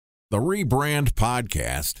The Rebrand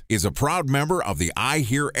Podcast is a proud member of the I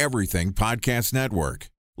Hear Everything Podcast Network.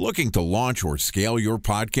 Looking to launch or scale your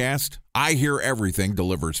podcast? I Hear Everything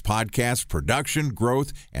delivers podcast production,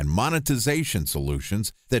 growth, and monetization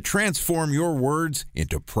solutions that transform your words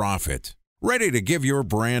into profit. Ready to give your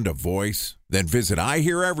brand a voice? Then visit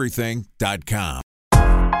iheareverything.com.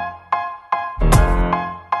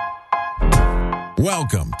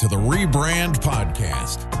 Welcome to the Rebrand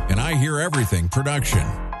Podcast, an I Hear Everything production.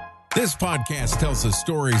 This podcast tells the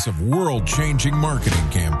stories of world-changing marketing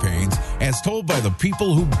campaigns as told by the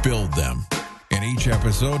people who build them. In each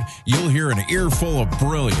episode, you'll hear an earful of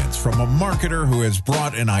brilliance from a marketer who has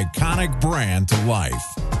brought an iconic brand to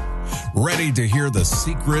life. Ready to hear the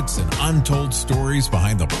secrets and untold stories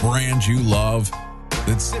behind the brand you love?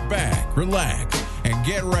 Then sit back, relax, and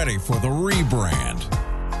get ready for the rebrand.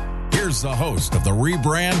 Here's the host of the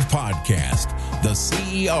Rebrand Podcast, the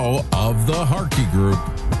CEO of the Harkey Group,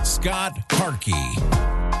 Scott Harkey.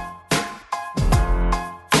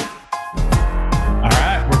 All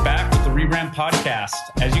right, we're back with the Rebrand Podcast.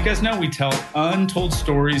 As you guys know, we tell untold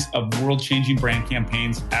stories of world-changing brand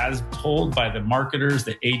campaigns as told by the marketers,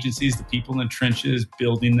 the agencies, the people in the trenches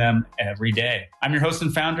building them every day. I'm your host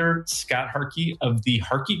and founder, Scott Harkey of the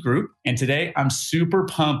Harkey Group. And today I'm super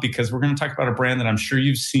pumped because we're going to talk about a brand that I'm sure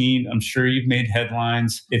you've seen. I'm sure you've made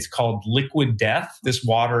headlines. It's called Liquid Death. This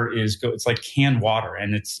water it's like canned water,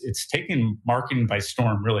 and it's taken marketing by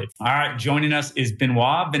storm, really. All right, joining us is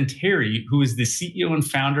Benoit Vatere, who is the CEO and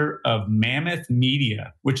founder of Mammoth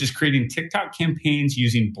Media, which is creating TikTok campaigns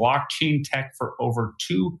using blockchain tech for over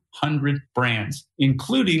 200 brands,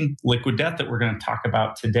 including Liquid Death that we're going to talk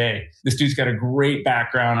about today. This dude's got a great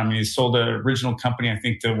background. I mean, he's sold an original company, I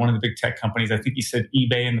think, to one of the big tech companies. I think he said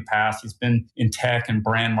eBay in the past. He's been in tech and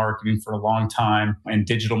brand marketing for a long time and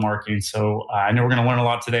digital marketing. So I know we're going to learn a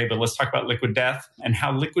lot today, but let's talk about Liquid Death and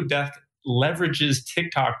how Liquid Death leverages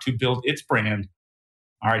TikTok to build its brand.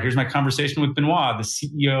 All right, here's my conversation with Benoit, the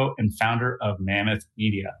CEO and founder of Mammoth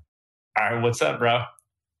Media. All right, what's up, bro?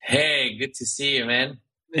 Hey, good to see you, man.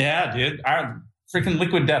 Yeah, dude. All right, freaking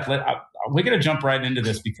Liquid Death. We're going to jump right into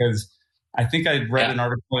this because I think I read an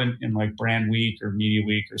article in like Brand Week or Media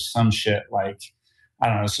Week or some shit. Like, I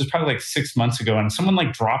don't know, this was probably like 6 months ago. And someone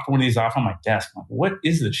like dropped one of these off on my desk. I'm like, what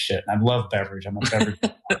is this shit? And I love beverage. I'm a beverage.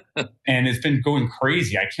 And it's been going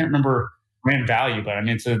crazy. I can't remember brand value, but I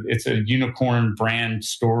mean, it's a unicorn brand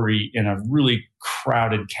story in a really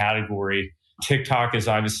crowded category. TikTok is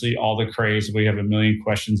obviously all the craze. We have a million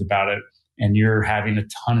questions about it. And you're having a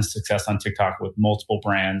ton of success on TikTok with multiple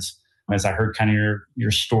brands. As I heard kind of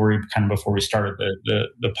your story kind of before we started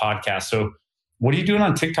the podcast. So what are you doing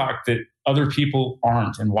on TikTok that other people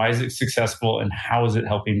aren't? And why is it successful? And how is it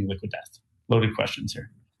helping Liquid Death? Loaded questions here.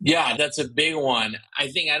 Yeah, that's a big one. I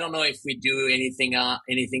don't know if we do anything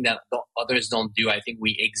that others don't do. I think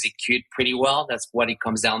we execute pretty well. That's what it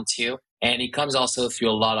comes down to. And it comes also through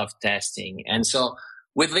a lot of testing. And so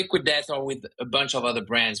with Liquid Death or with a bunch of other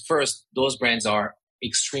brands, first, those brands are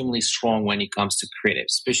extremely strong when it comes to creative,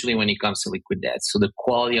 especially when it comes to Liquid Death. So the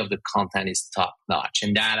quality of the content is top notch.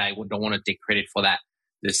 And that I don't want to take credit for that.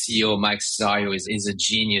 The CEO, Mike Cesario, is a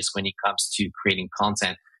genius when it comes to creating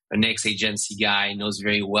content. An ex-agency guy knows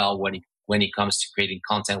very well when it comes to creating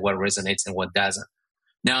content, what resonates and what doesn't.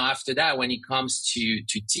 Now, after that, when it comes to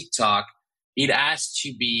TikTok, it has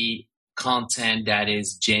to be content that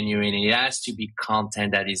is genuine. It has to be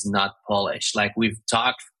content that is not polished. Like we've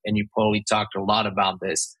talked, and you probably talked a lot about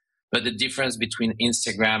this, but the difference between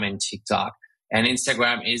Instagram and TikTok. And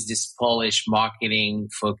Instagram is this polished,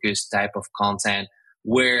 marketing-focused type of content,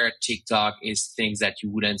 where TikTok is things that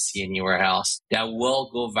you wouldn't see anywhere else that will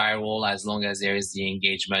go viral as long as there is the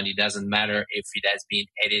engagement. It doesn't matter if it has been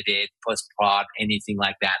edited, post-prod, anything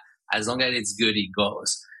like that. As long as it's good, it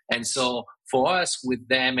goes. And so for us with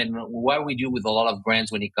them and what we do with a lot of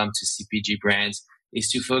brands when it comes to CPG brands is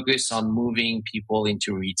to focus on moving people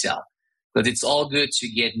into retail. Because it's all good to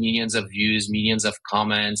get millions of views, millions of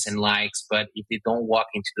comments and likes, but if they don't walk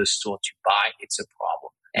into the store to buy, it's a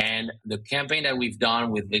problem. And the campaign that we've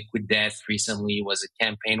done with Liquid Death recently was a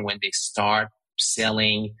campaign when they start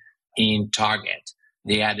selling in Target.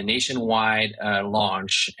 They had a nationwide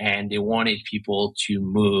launch, and they wanted people to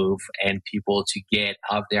move and people to get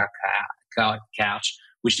off their couch,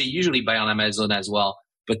 which they usually buy on Amazon as well,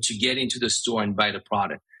 but to get into the store and buy the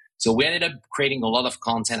product. So we ended up creating a lot of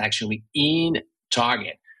content actually in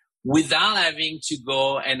Target without having to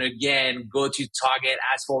go to Target,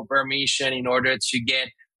 ask for permission in order to get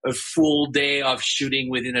a full day of shooting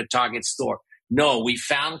within a Target store. No, we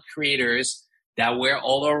found creators that were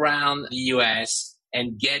all around the US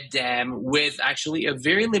and get them with actually a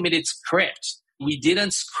very limited script. we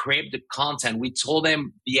didn't scrape the content. We told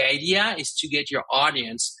them the idea is to get your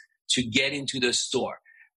audience to get into the store.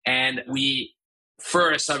 And we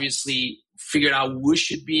first obviously figured out who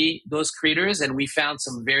should be those creators. And we found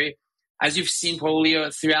some very, as you've seen probably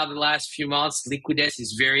throughout the last few months, Liquid Death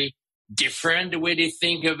is very different the way they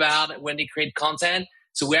think about when they create content.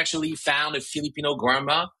 So we actually found a Filipino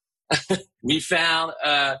grandma. We found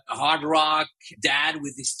a hard rock dad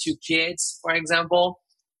with his 2 kids, for example.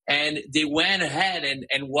 And they went ahead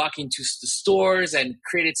and walked into the stores and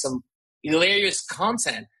created some hilarious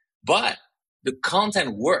content. But the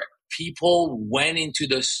content worked. People went into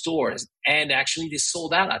the stores and actually they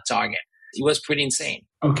sold out at Target. It was pretty insane.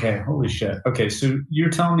 Okay, holy shit. Okay, so you're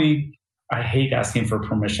telling me, I hate asking for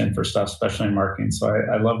permission for stuff, especially in marketing. So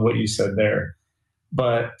I love what you said there.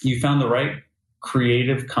 But you found the right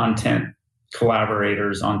creative content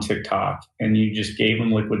collaborators on TikTok and you just gave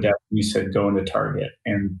them Liquid Death. You said, go into Target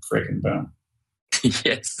and freaking boom.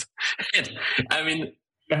 Yes. I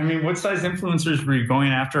mean, what size influencers were you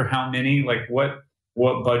going after? How many? Like what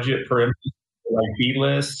budget per influencer? Like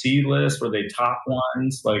B-list, C-list? Were they top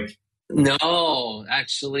ones? Like, no,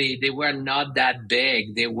 actually, they were not that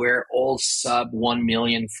big. They were all sub 1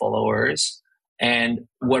 million followers. And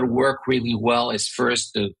what worked really well is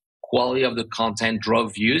first the quality of the content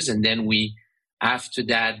drove views. And then we, after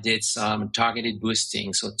that, did some targeted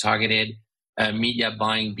boosting. So targeted media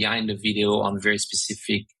buying behind the video on very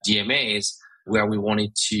specific DMAs where we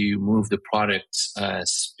wanted to move the product,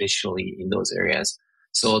 especially in those areas.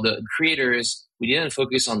 So the creators, we didn't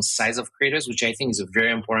focus on size of creators, which I think is a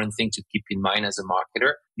very important thing to keep in mind as a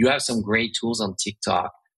marketer. You have some great tools on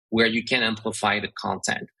TikTok where you can amplify the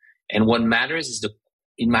content. And what matters is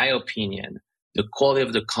in my opinion, the quality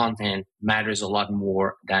of the content matters a lot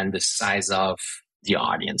more than the size of the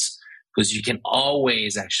audience, because you can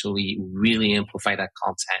always actually really amplify that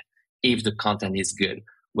content if the content is good,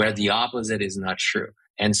 where the opposite is not true.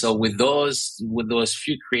 And so with those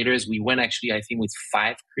few creators, we went actually, I think, with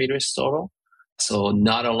 5 creators total. So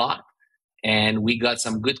not a lot. And we got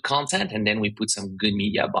some good content and then we put some good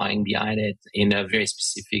media buying behind it in a very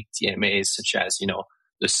specific DMAs, such as,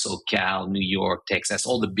 the SoCal, New York, Texas,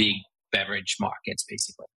 all the big beverage markets,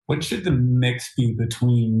 basically. What should the mix be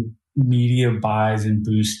between media buys and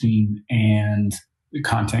boosting and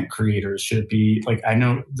content creators? Should it be like, I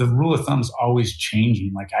know the rule of thumb is always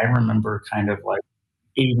changing. Like I remember kind of like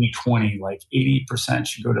 80-20, like 80%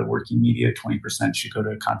 should go to working media, 20% should go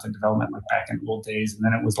to content development, like back in the old days. And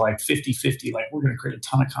then it was like 50-50, like we're going to create a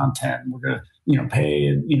ton of content and we're going to, pay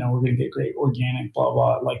and, we're going to get great organic, blah,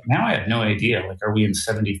 blah. Like now I have no idea. Like, are we in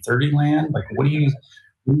 70-30 land? Like, what do you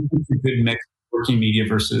think is a good mix of working media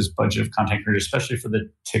versus budget of content creators, especially for the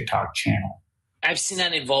TikTok channel? I've seen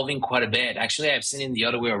that evolving quite a bit. Actually, I've seen it the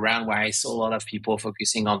other way around where I saw a lot of people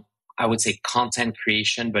focusing on, I would say, content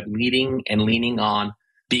creation, but leaning on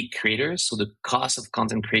big creators. So the cost of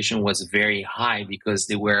content creation was very high because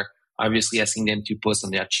they were obviously asking them to post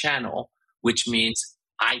on their channel, which means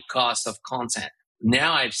high cost of content.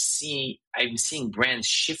 Now I'm seeing brands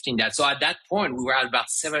shifting that. So at that point, we were at about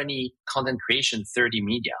 70 content creation, 30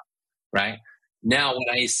 media, right? Now what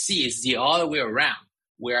I see is the other way around,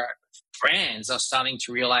 where brands are starting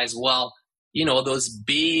to realize, well, those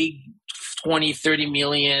big 20, 30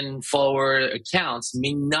 million follower accounts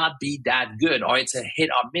may not be that good, or it's a hit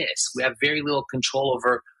or miss. We have very little control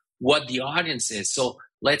over what the audience is. So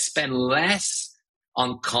let's spend less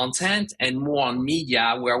on content and more on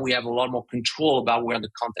media, where we have a lot more control about where the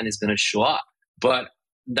content is going to show up. But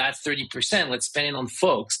that 30%, let's spend it on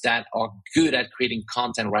folks that are good at creating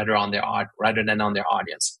content rather than on their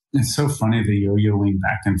audience. It's so funny the yo-yoing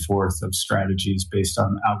back and forth of strategies based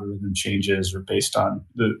on algorithm changes or based on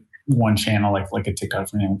the one channel, like a TikTok,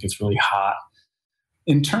 for example, gets really hot.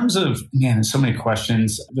 In terms of, there's so many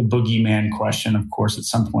questions. The boogeyman question, of course, at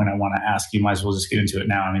some point I want to ask you, might as well just get into it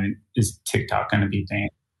now. I mean, is TikTok going to be banned in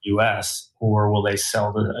the US or will they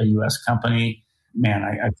sell to a US company? Man,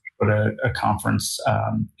 I go to a conference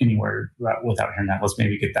anywhere without hearing that. Let's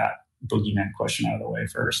maybe get that boogeyman question out of the way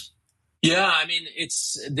first. Yeah, I mean,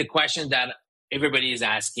 it's the question that everybody is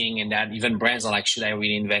asking and that even brands are like, should I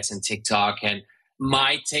really invest in TikTok? And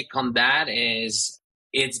my take on that is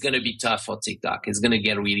it's going to be tough for TikTok. It's going to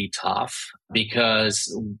get really tough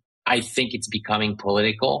because I think it's becoming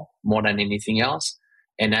political more than anything else.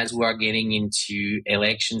 And as we are getting into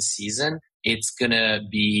election season, it's going to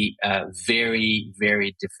be very,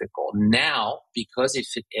 very difficult. Now, because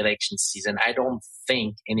it's election season, I don't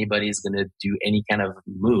think anybody is going to do any kind of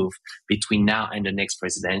move between now and the next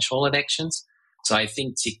presidential elections. So I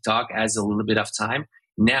think TikTok has a little bit of time.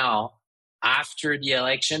 Now, after the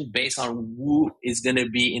election, based on who is going to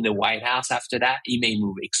be in the White House after that, it may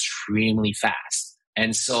move extremely fast.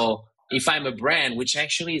 And so if I'm a brand, which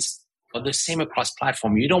actually is the same across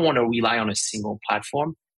platform, you don't want to rely on a single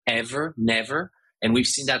platform ever, never. And we've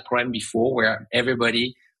seen that problem before where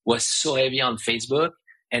everybody was so heavy on Facebook,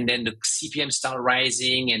 and then the CPM started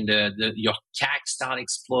rising and your CAC started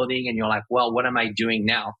exploding, and you're like, well, what am I doing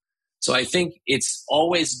now? So I think it's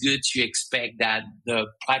always good to expect that the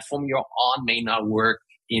platform you're on may not work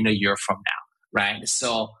in a year from now, right?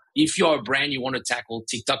 So if you're a brand, you want to tackle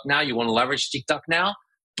TikTok now, you want to leverage TikTok now,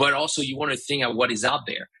 but also you want to think of what is out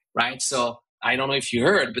there, right? So I don't know if you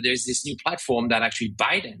heard, but there's this new platform that actually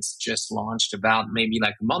Biden's just launched about maybe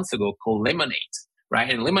like a month ago called Lemonade, right?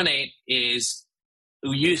 And Lemonade is,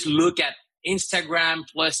 you look at Instagram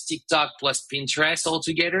plus TikTok plus Pinterest all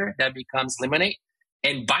together, that becomes Lemonade.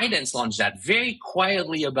 And Biden's launched that very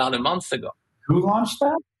quietly about a month ago. Who launched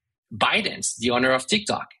that? Biden's, the owner of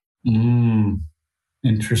TikTok.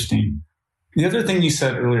 Interesting. The other thing you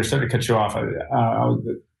said earlier, sorry to cut you off,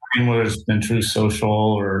 whether it's been True Social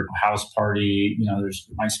or House Party, there's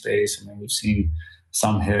MySpace. I mean, we've seen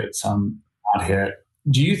some hit, some not hit.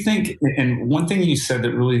 Do you think, and one thing you said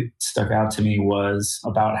that really stuck out to me was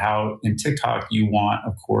about how in TikTok you want,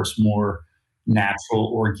 of course, more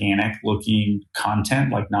natural, organic looking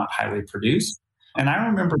content, like not highly produced. And I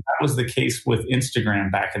remember that was the case with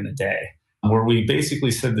Instagram back in the day, where we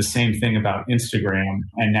basically said the same thing about Instagram.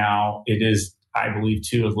 And now it is, I believe,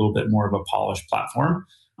 too, a little bit more of a polished platform,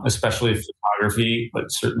 especially photography, but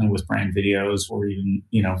certainly with brand videos or even,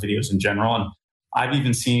 videos in general. And I've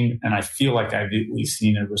even seen, and I feel like I've at least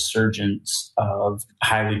seen a resurgence of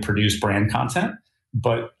highly produced brand content,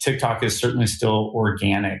 but TikTok is certainly still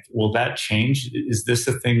organic. Will that change? Is this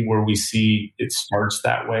a thing where we see it starts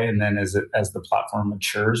that way, and then as the platform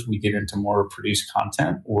matures, we get into more produced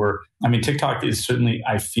content? Or, I mean, TikTok is certainly,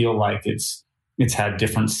 I feel like it's had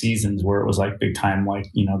different seasons where it was like big time,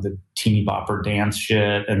 like, the teeny bopper dance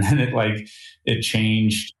shit. And then it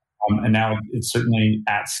changed. And now it's certainly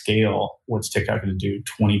at scale. What's TikTok going to do?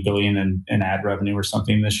 20 billion in ad revenue or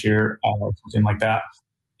something this year, or something like that.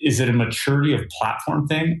 Is it a maturity of platform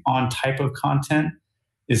thing on type of content?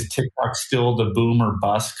 Is TikTok still the boom or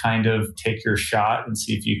bust kind of take your shot and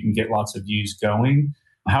see if you can get lots of views going?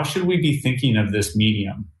 How should we be thinking of this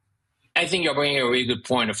medium? I think you're bringing a really good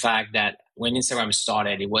point. The fact that when Instagram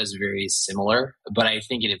started, it was very similar, but I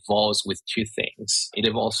think it evolves with two things. It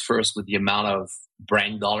evolves first with the amount of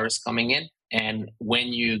brand dollars coming in. And when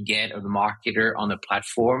you get a marketer on a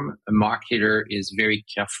platform, a marketer is very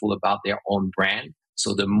careful about their own brand.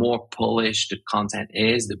 So the more polished the content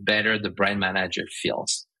is, the better the brand manager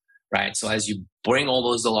feels, right? So as you bring all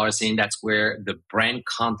those dollars in, that's where the brand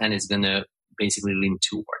content is going to basically lean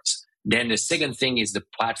towards. Then the second thing is the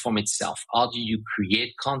platform itself. How do you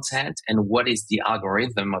create content, and what is the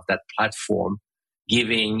algorithm of that platform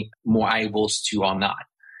giving more eyeballs to or not?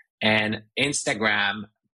 And Instagram,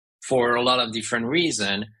 for a lot of different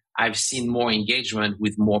reasons, I've seen more engagement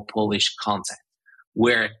with more polished content,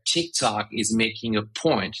 where TikTok is making a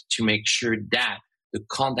point to make sure that the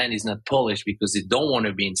content is not polished because they don't want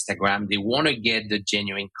to be Instagram. They want to get the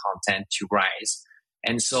genuine content to rise.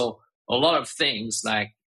 And so a lot of things, like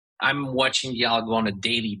I'm watching the algo on a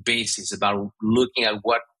daily basis about looking at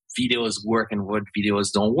what videos work and what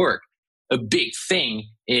videos don't work. A big thing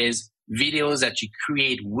is videos that you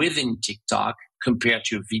create within TikTok compared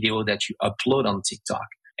to a video that you upload on TikTok.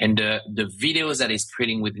 And the videos that is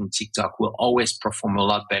creating within TikTok will always perform a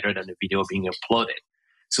lot better than the video being uploaded.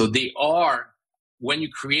 So they are, when you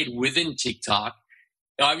create within TikTok,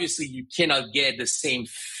 obviously you cannot get the same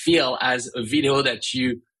feel as a video that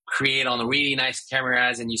you create on really nice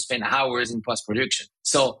cameras and you spend hours in post-production.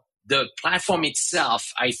 So the platform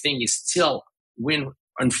itself, I think, is still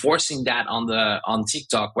enforcing that on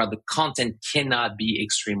TikTok, where the content cannot be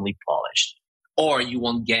extremely polished, or you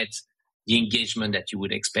won't get the engagement that you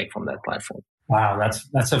would expect from that platform. Wow,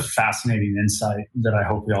 that's a fascinating insight that I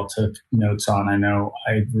hope we all took notes on. I know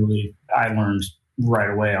I learned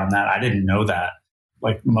right away on that. I didn't know that.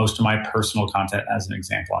 Like most of my personal content, as an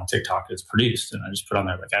example, on TikTok is produced, and I just put on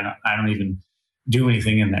there. Like I don't even do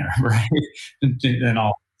anything in there, right? And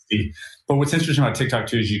all. But what's interesting about TikTok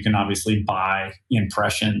too is you can obviously buy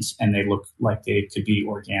impressions, and they look like they could be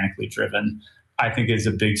organically driven. I think is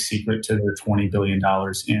a big secret to their $20 billion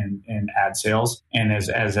in ad sales. And as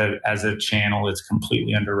a channel, it's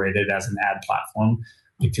completely underrated as an ad platform,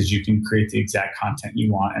 because you can create the exact content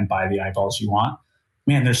you want and buy the eyeballs you want.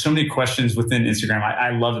 Man, there's so many questions within Instagram. I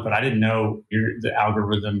love it, but I didn't know the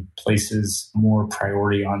algorithm places more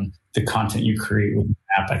priority on the content you create with the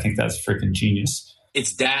app. I think that's freaking genius.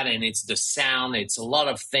 It's that, and it's the sound. It's a lot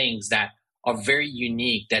of things that are very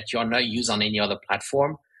unique that you're not used on any other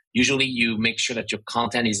platform. Usually you make sure that your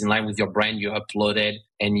content is in line with your brand, you upload it,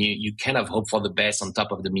 and you kind of hope for the best on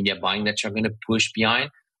top of the media buying that you're going to push behind.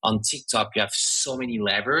 On TikTok, you have so many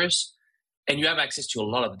levers, and you have access to a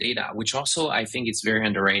lot of data, which also I think it's very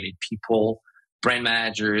underrated. People, brand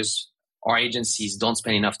managers, or agencies don't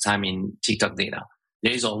spend enough time in TikTok data.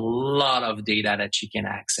 There's a lot of data that you can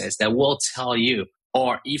access that will tell you,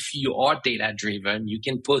 or if you are data driven, you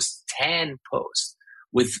can post 10 posts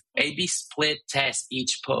with A/B split test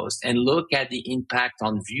each post and look at the impact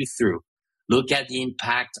on view through, look at the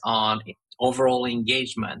impact on overall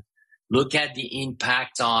engagement, look at the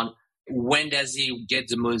impact on when does he get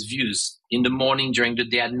the most views, in the morning, during the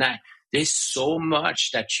day, at night. There's so much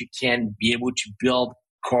that you can be able to build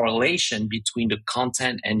correlation between the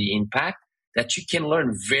content and the impact that you can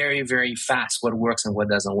learn very, very fast what works and what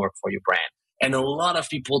doesn't work for your brand. And a lot of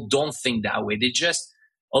people don't think that way.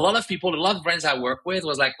 A lot of brands I work with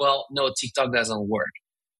was like, well, no, TikTok doesn't work.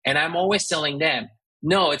 And I'm always telling them,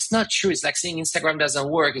 no, it's not true. It's like saying Instagram doesn't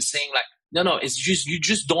work. It's saying like, no, it's just, you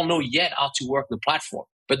just don't know yet how to work the platform,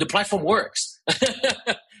 but the platform works,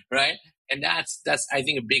 right? And that's, I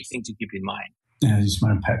think, a big thing to keep in mind. Yeah, just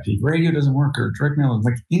my pet peeve. Radio doesn't work, or direct mail,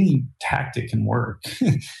 like any tactic can work.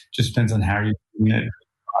 Just depends on how you get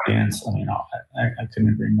audience. I mean, I couldn't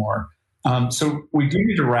agree more. So we do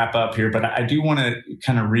need to wrap up here, but I do want to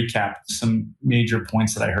kind of recap some major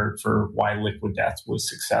points that I heard for why Liquid Death was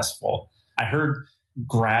successful. I heard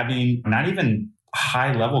grabbing not even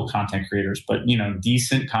high-level content creators, but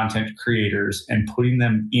decent content creators and putting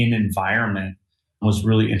them in environment was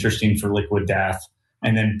really interesting for Liquid Death.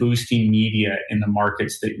 And then boosting media in the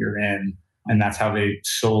markets that you're in. And that's how they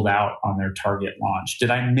sold out on their target launch. Did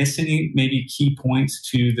I miss any maybe key points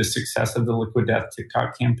to the success of the Liquid Death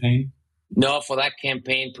TikTok campaign? No, for that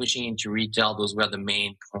campaign, pushing into retail, those were the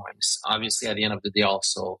main points. Obviously, at the end of the day,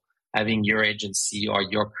 also having your agency or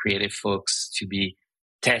your creative folks to be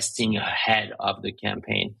testing ahead of the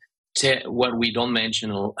campaign. What we don't mention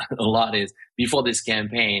a lot is before this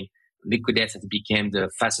campaign, Liquid Death became the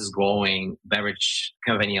fastest growing beverage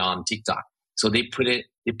company on TikTok. So they put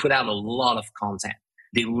out a lot of content.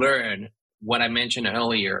 They learn what I mentioned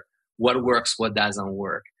earlier, what works, what doesn't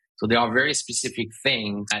work. So there are very specific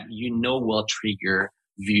things that will trigger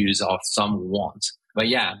views or some won't. But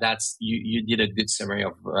yeah, you did a good summary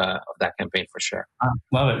of that campaign for sure. I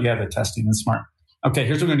love it. Yeah, the testing is smart. Okay,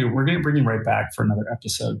 here's what we're going to do. We're going to bring you right back for another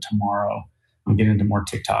episode tomorrow and get into more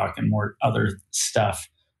TikTok and more other stuff.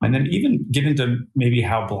 And then even get into maybe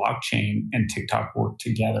how blockchain and TikTok work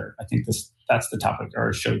together. I think that's the topic of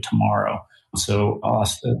our show tomorrow. So I'll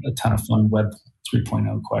ask a ton of fun Web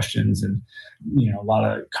 3.0 questions and a lot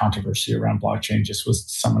of controversy around blockchain just with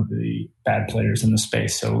some of the bad players in the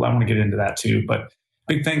space. So I want to get into that too. But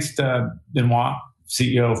big thanks to Benoit,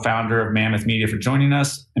 CEO, founder of Mammoth Media, for joining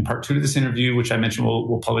us. In part 2 of this interview, which I mentioned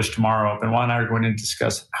we'll publish tomorrow, Benoit and I are going to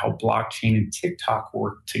discuss how blockchain and TikTok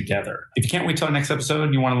work together. If you can't wait till the next episode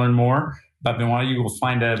and you want to learn more about Benoit, you will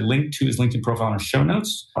find a link to his LinkedIn profile in our show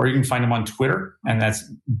notes, or you can find him on Twitter, and that's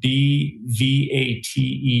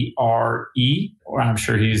BVATERE. Or I'm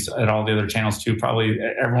sure he's at all the other channels too. Probably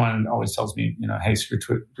everyone always tells me, hey, screw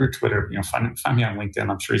Twitter. Find me on LinkedIn.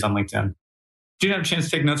 I'm sure he's on LinkedIn. If you didn't have a chance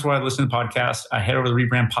to take notes while I listen to the podcast, head over to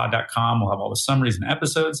rebrandpod.com. We'll have all the summaries and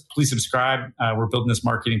episodes. Please subscribe. We're building this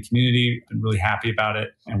marketing community. Been really happy about it.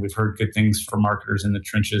 And we've heard good things from marketers in the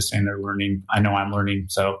trenches saying they're learning. I know I'm learning.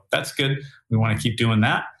 So that's good. We want to keep doing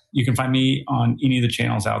that. You can find me on any of the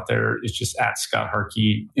channels out there. It's just at Scott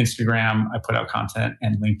Harkey. Instagram, I put out content,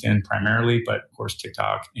 and LinkedIn primarily, but of course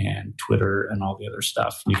TikTok and Twitter and all the other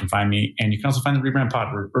stuff. You can find me, and you can also find the Rebrand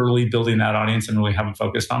Pod. We're early building that audience and really haven't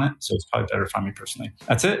focused on it, so it's probably better to find me personally.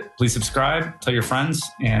 That's it. Please subscribe, tell your friends,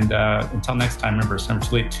 and until next time, remember, it's never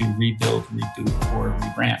too late to rebuild, reboot, or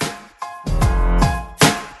rebrand.